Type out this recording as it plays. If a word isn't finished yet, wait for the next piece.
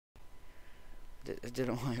I don't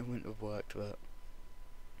know why it wouldn't have worked, but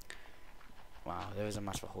wow, there is a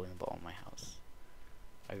massive hole in the bottom of my house.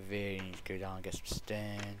 I really need to go down and get some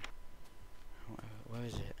stone. Where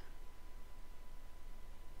is it?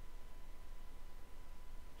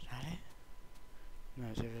 Is that it? No,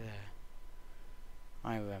 it's over there.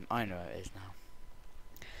 I know it is now.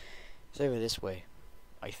 It's over this way,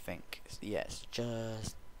 I think. Yes,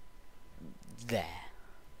 just there.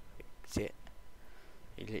 See it?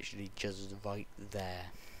 It literally just right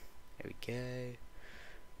there. There we go.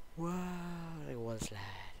 Wow, like water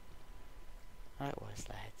slide. I like water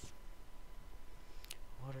slides.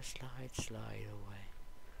 Water slide away.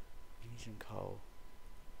 We need some coal.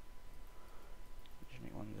 Just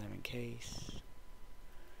make one of them in case.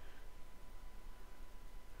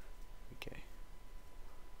 Okay.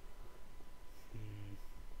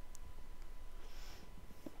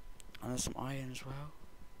 And there's some iron as well.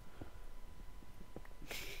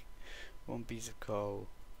 One piece of coal.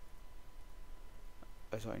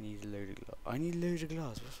 I thought I needed a load of glass. I need a load of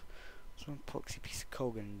glass. What's one epoxy piece of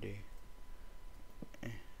coal gonna do?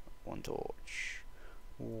 One torch.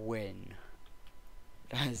 When?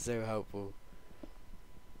 That is so helpful.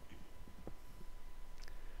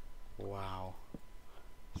 Wow.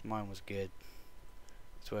 This mine was good.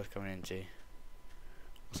 It's worth coming into.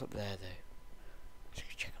 What's up there though? Let's go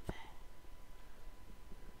check up there.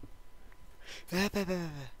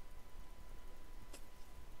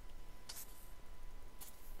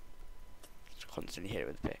 Just constantly hit it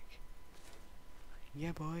with a pick.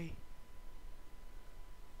 Yeah, boy.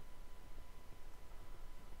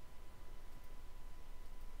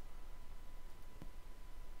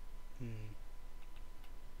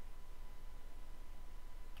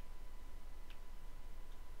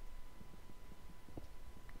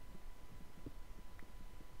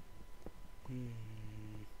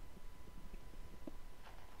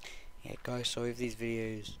 Yeah, guys, sorry if these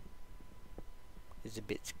videos is a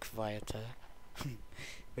bit quieter,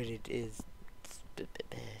 but it is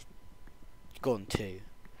gone 2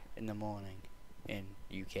 in the morning in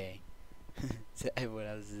UK. So everyone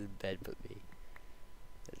else is in bed but me.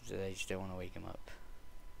 So they just don't want to wake him up.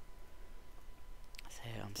 So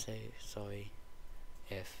I'm so sorry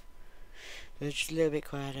if it was just a little bit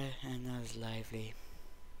quieter and not as lively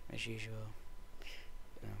as usual.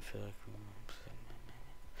 I don't feel like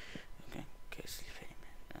okay, go sleep in a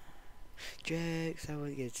minute. Jokes, I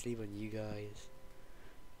want to get to sleep on you guys.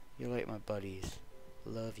 You're like my buddies.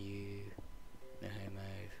 Love you. No homo.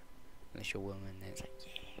 Unless you're a woman, then it's like,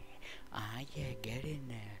 yeah. Ah, yeah, get in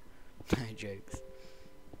there. Jokes.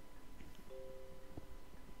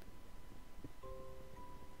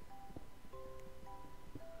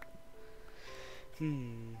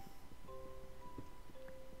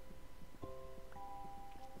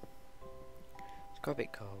 It's got a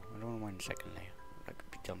bit cold. I don't want to mine the second layer. That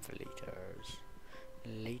could be done for liters.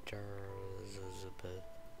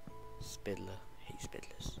 Spidler. Hate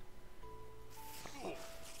spidlers.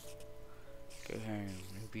 Go home.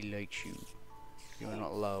 Nobody likes you. You are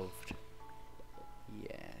not loved.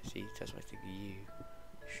 Yeah, see, that's what I think of you.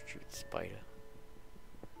 Stupid spider.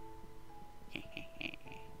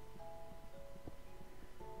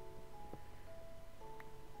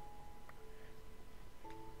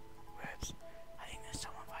 Whoops. I think there's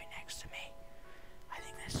someone right next to me. I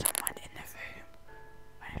think there's someone in the room.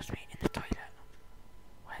 Right next to me, in the toilet.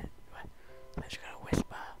 What? I'm just gonna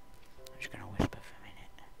whisper. I'm just gonna whisper for a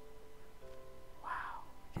minute. Wow.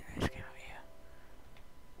 Didn't know this came out here.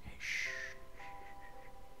 Okay, shh.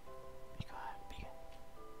 Be quiet, be quiet.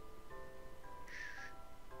 Shh.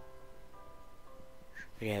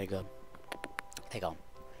 Okay, they're gone. They're gone.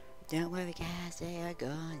 Don't worry guys, they are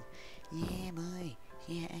gone. Yeah boy,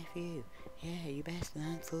 yeah F you. Yeah, you best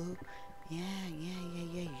man fool. Yeah,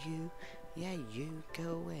 you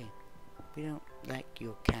go away. We don't like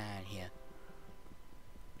your kind here.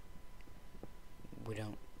 We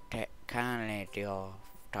don't take kindly to your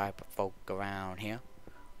type of folk around here.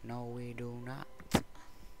 No, we do not.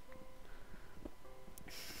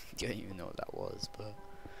 Don't even know what that was, but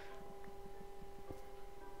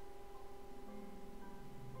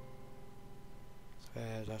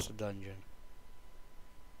that's a dungeon.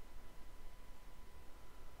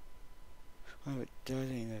 Oh, but I don't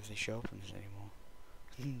even know if they show up in this anymore.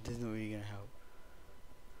 That's not really gonna help.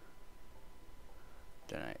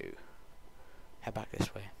 Don't know. Head back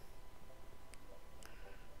this way.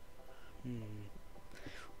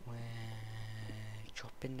 We're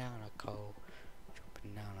chopping down a coal.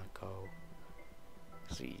 Chopping down a coal.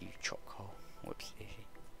 So you chop coal. Whoops daisy.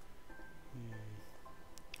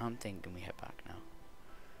 I'm thinking we head back now.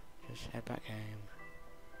 Just head back home.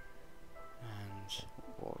 And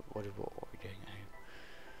what are we doing at home?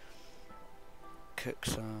 cook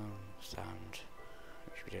some sand,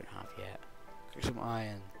 which we don't have yet. Cook some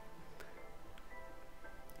iron.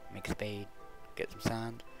 Make a spade. Get some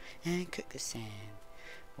sand. And cook the sand.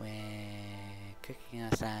 We're cooking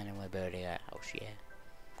our sand and we're building our house, yeah.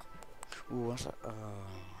 Ooh, what's that? Oh,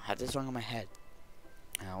 I had this song in my head.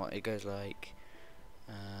 It goes like,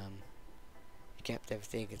 I kept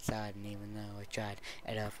everything inside, and even though I tried,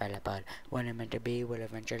 it all fell apart. What I meant to be will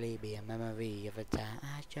eventually be a memory of a time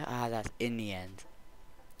I tried. Ah, that's in the end.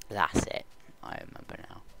 That's it. I remember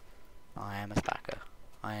now. I am a spacker.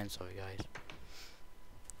 I am sorry, guys.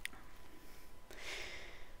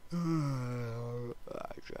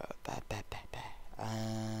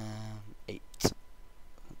 8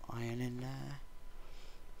 iron in there.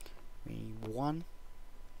 We need 1.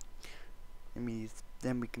 That means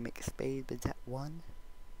then we can make a spade with that 1.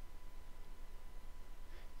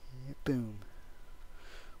 Yeah, boom.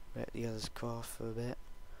 Let the others craft for a bit.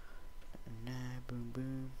 And now, boom,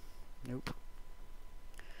 boom. Nope.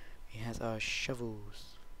 He has our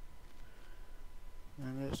shovels.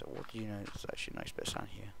 And there's, what do you know? There's actually a nice bit of sand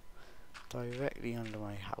here. Directly under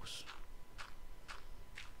my house.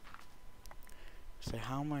 So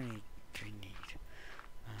how many do we need?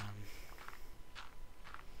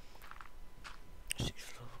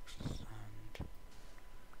 6 blocks of sand.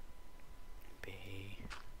 B.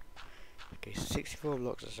 Okay, 64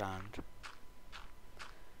 blocks of sand.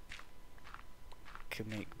 Can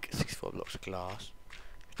make 64 blocks of glass.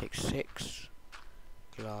 It takes 6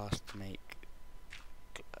 glass to make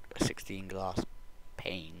 16 glass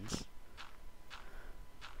panes.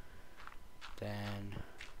 Then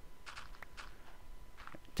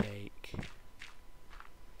take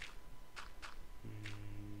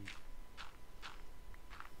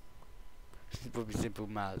it's probably simple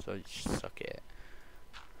maths, so I just suck it.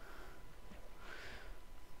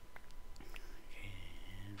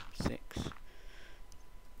 Okay, 6.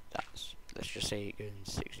 That's, let's just say it goes in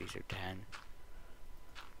 60, so 10.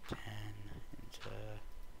 10 into,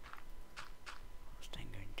 what's 10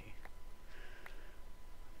 going to?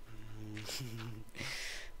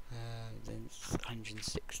 Then it's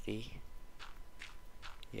 160.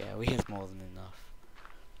 Yeah, we have more than enough.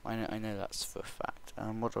 I know that's for a fact.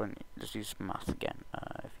 What do I need? Let's do some math again.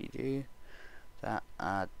 If you do that,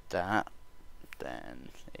 add that, then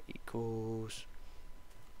it equals.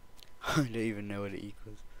 I don't even know what it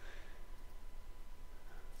equals.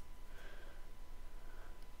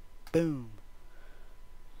 Boom.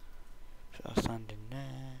 Put our sand in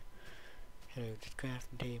there. Hello to the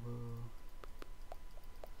crafting table.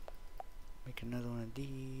 Make another one of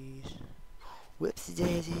these. Whoopsie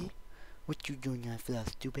daisy. What you doing now, fella,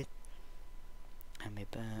 stupid? I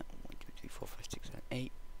made that 1, 2, 3, 4, 5, 6, 7,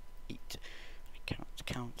 8. 8. I cannot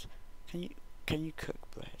count. Can you cook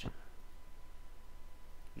bread?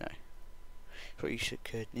 No. Thought you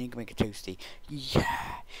could. Then you can make a toasty.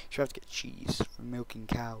 Yeah. You have to get cheese from milking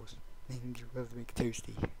cows. Then you have to make a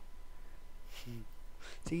toasty.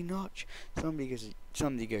 See, Notch.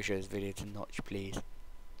 Somebody go show this video to Notch, please.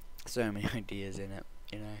 So many ideas in it,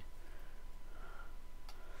 you know.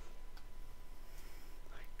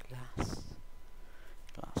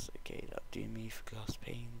 Glass, okay, that'll do me for glass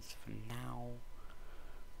panes for now.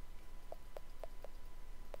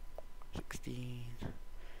 16.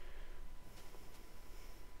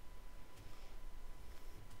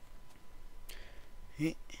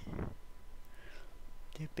 Hit.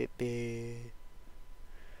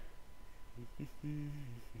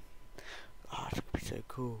 Ah, it's gonna be so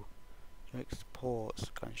cool. Like supports,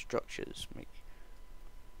 kind of structures, make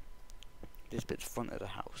this bit's front of the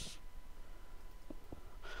house.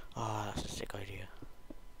 Ah, that's a sick idea.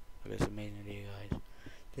 That's an amazing idea, guys.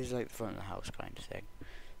 This is like the front of the house kind of thing.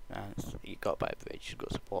 And you got by a bridge, you've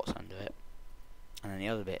got supports under it. And then the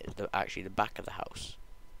other bit is actually the back of the house.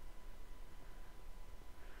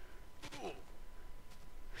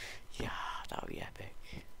 Yeah, that would be epic.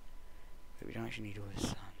 But we don't actually need all this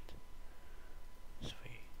sand.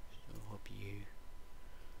 Sweet. So hope you.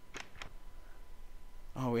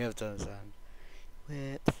 Oh, we have done sand.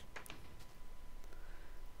 Whip.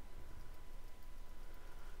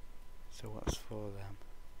 So what's for them?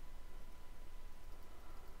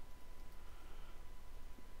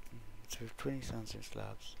 So we have 20 sandstone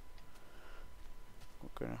slabs.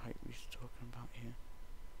 What kind of height are we talking about here?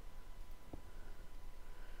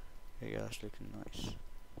 Yeah, that's looking nice.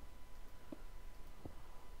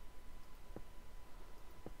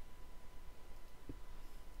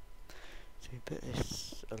 So we put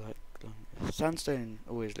this like sandstone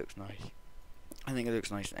always looks nice. I think it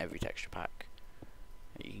looks nice in every texture pack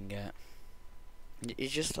that you can get.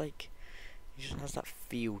 It's just like, it just has that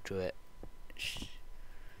feel to it.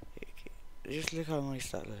 just look how nice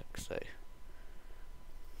that looks. So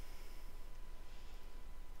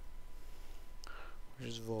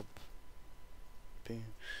just Rob. Boom.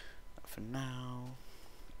 For now.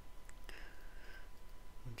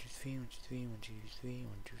 1, 2, 3, 1, 2, 3, 1, 2, 3,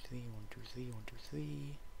 1, 2, 3, 1, 2, 3, 1, 2,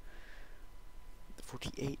 3.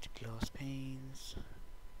 48 glass panes.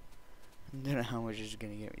 I don't know how much is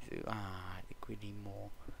gonna get me through. I think we need more.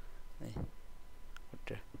 What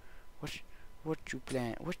the? What you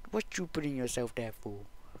plan? What you putting yourself there for?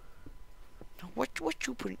 No, what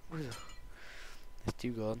you putting? That's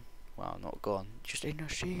two gone. Well, not gone. Just in the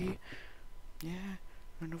sea. Yeah,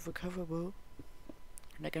 unrecoverable.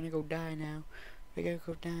 They're gonna go die now. They're gonna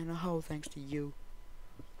go down a hole thanks to you.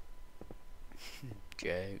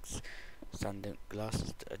 Jokes. Standard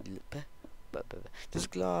glass. Does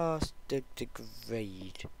glass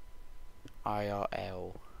degrade?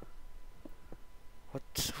 IRL. What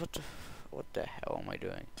the hell am I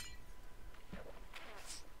doing?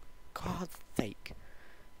 God's sake.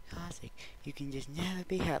 God's sake. You can just never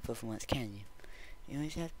be helpful for once, can you? You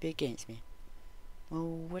always have to be against me.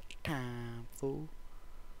 Oh, what time, fool?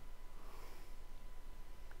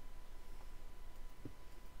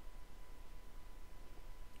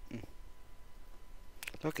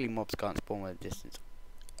 Luckily mobs can't spawn at a distance.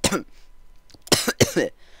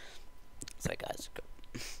 So guys,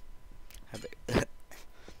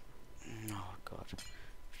 oh god, just a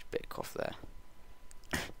bit of cough there.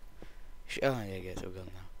 Oh yeah, I guess it's all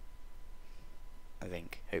gone now. I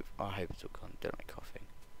think. I hope it's all gone. Don't like coughing.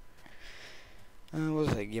 What was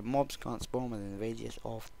I saying? Yeah, mobs can't spawn within the radius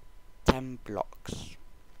of 10 blocks.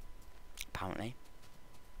 Apparently.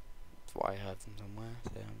 That's what I heard from somewhere,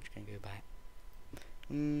 so I'm just gonna go back.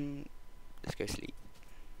 Let's go sleep.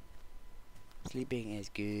 Sleeping is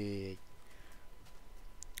good.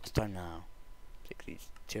 It's time now.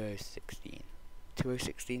 2016.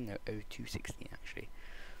 2016? No, 0216 actually.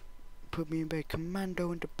 Put me in bed.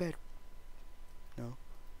 Commando into bed. No?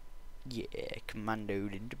 Yeah,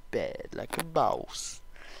 commandoed into bed like a boss.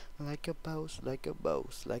 Like a boss, like a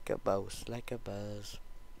boss, like a boss, like a buzz.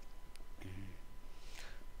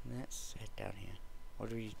 Let's head down here. What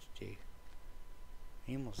do we need to do?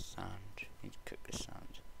 We need more sand. We need to cook the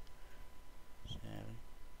sand. 7.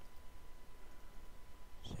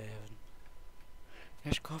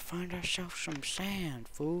 Let's go find ourselves some sand,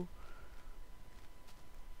 fool.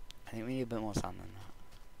 I think we need a bit more sand than that.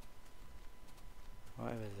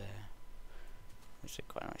 Right over there. That's a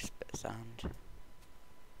quite nice bit of sand.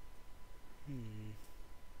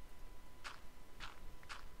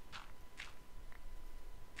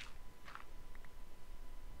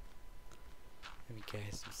 There we go,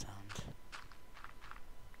 some sand.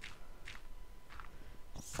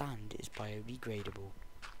 Sand is biodegradable.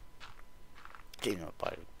 I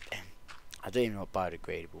don't even know what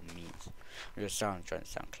biodegradable means. I'm just trying to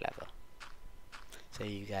sound clever. So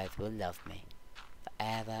you guys will love me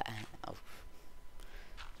forever and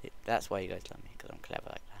that's why you guys love me, because I'm clever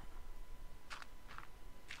like that.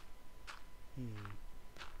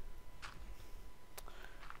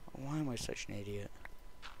 Why am I such an idiot?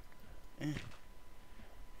 There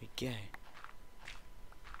we go.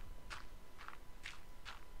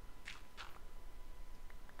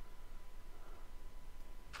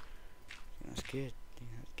 That's good. I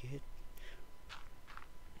think that's good.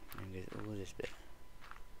 And there's all this bit.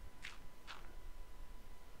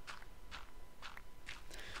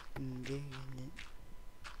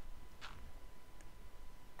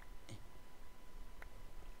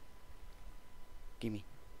 Gimme.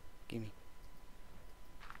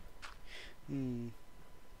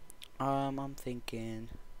 I'm thinking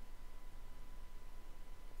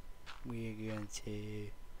we're going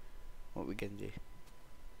to. What are we going to do?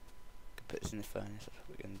 Put this in the furnace, that's what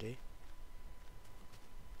we're going to do.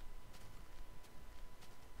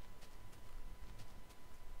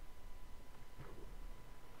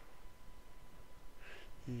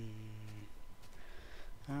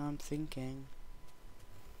 I'm thinking.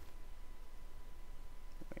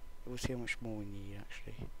 Wait, we'll see how much more we need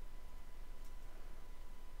actually.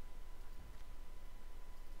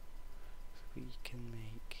 So we can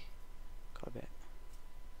make quite a bit.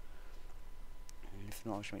 And if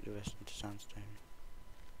not, I should make the rest into sandstone.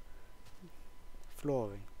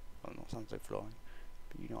 Flooring. Well, not sandstone flooring,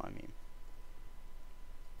 but you know what I mean.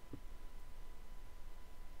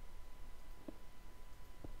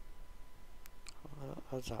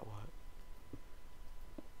 How does that work?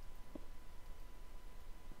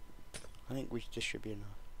 I think this should be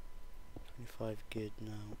enough. 25 good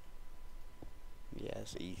now. Yeah,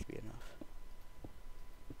 it's easy to be enough.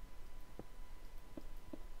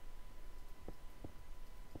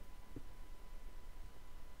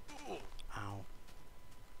 Ow.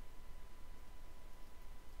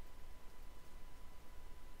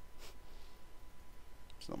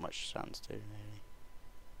 sandstone nearly.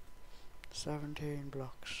 17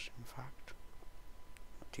 blocks, in fact.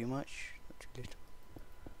 Not too much, not too little.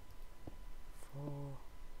 4.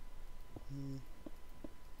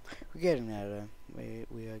 We're getting there though.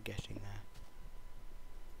 We are getting there.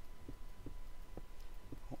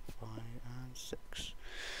 5 and 6.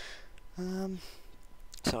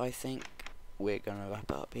 So I think we're gonna wrap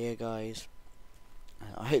it up here, guys.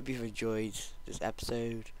 I hope you've enjoyed this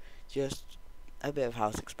episode. Just a bit of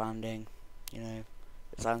house expanding, you know,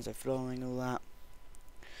 the sounds of flooring, all that.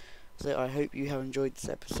 So I hope you have enjoyed this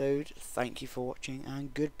episode. Thank you for watching,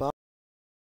 and goodbye.